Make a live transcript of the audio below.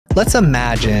let's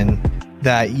imagine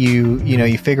that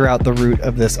you figure out the root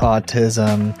of this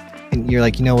autism and you're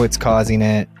like, what's causing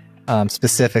it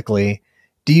specifically.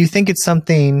 Do you think it's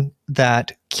something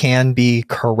that can be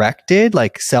corrected?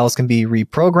 Like cells can be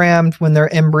reprogrammed when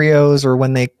they're embryos or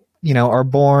when they, are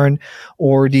born?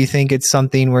 Or do you think it's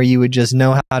something where you would just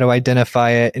know how to identify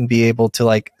it and be able to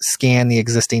like scan the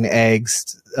existing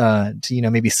eggs to,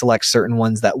 maybe select certain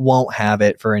ones that won't have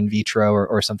it for in vitro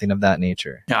or something of that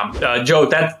nature? Yeah, Joe,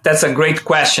 that's a great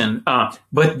question.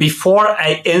 But before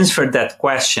I answer that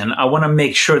question, I want to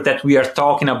make sure that we are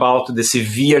talking about the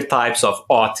severe types of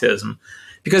autism,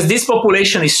 because this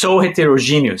population is so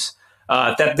heterogeneous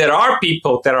that there are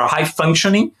people that are high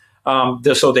functioning.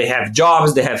 So they have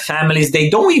jobs, they have families. They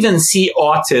don't even see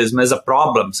autism as a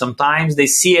problem. Sometimes they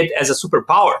see it as a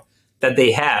superpower that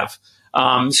they have.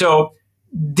 So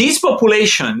this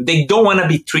population, they don't want to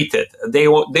be treated. They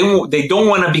don't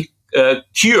want to be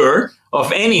cured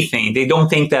of anything. They don't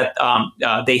think that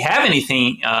they have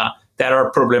anything that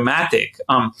are problematic.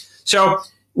 So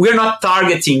we're not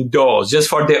targeting those, just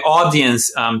for the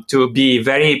audience to be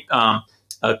very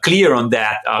clear on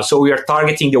that. So we are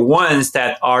targeting the ones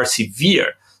that are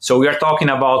severe. So we are talking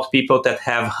about people that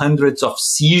have hundreds of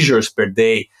seizures per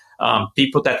day,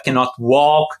 people that cannot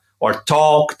walk or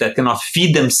talk, that cannot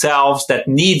feed themselves, that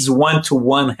needs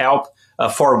one-to-one help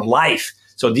for life.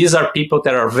 So these are people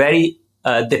that are very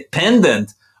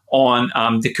dependent on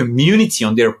the community,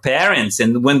 on their parents.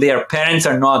 And when their parents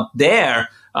are not there,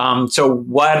 so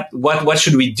what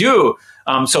should we do?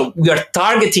 So we are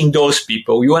targeting those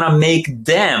people. We want to make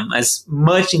them as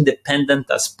much independent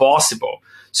as possible.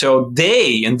 So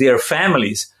they and their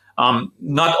families,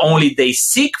 not only they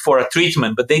seek for a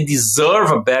treatment, but they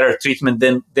deserve a better treatment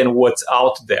than what's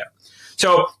out there.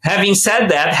 So having said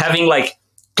that, having like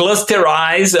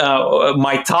clusterized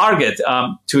my target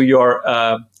to your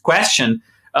question,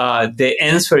 the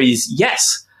answer is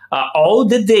yes. All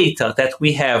the data that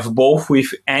we have, both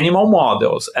with animal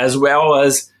models as well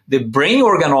as the brain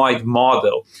organoid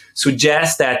model,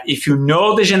 suggests that if you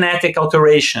know the genetic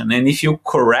alteration and if you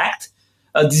correct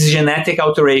this genetic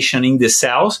alteration in the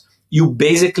cells, you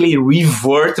basically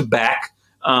revert back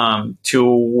to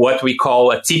what we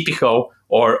call a typical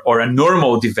or a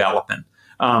normal development.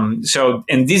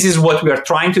 And this is what we are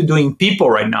trying to do in people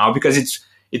right now, because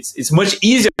it's much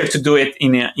easier to do it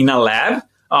in a lab,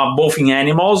 both in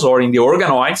animals or in the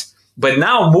organoids. But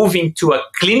now moving to a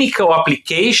clinical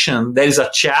application, that is a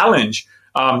challenge.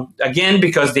 Again,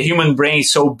 because the human brain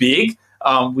is so big,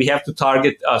 we have to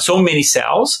target so many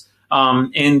cells.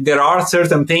 And there are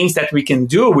certain things that we can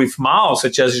do with mouse,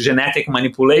 such as genetic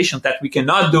manipulation, that we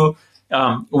cannot do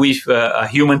with a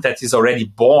human that is already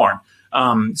born.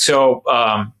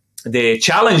 The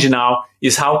challenge now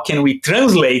is how can we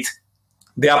translate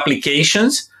the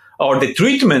applications or the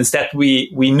treatments that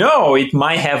we know it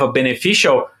might have a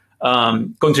beneficial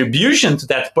contribution to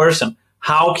that person.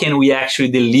 How can we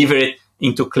actually deliver it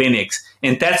into clinics?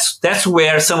 And that's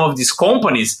where some of these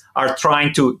companies are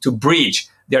trying to bridge.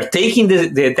 They're taking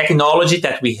the technology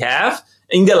that we have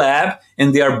in the lab,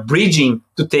 and they are bridging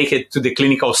to take it to the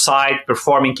clinical side,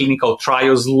 performing clinical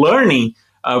trials, learning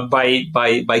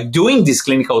by doing these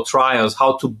clinical trials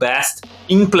how to best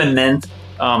implement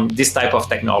this type of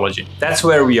technology. That's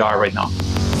where we are right now.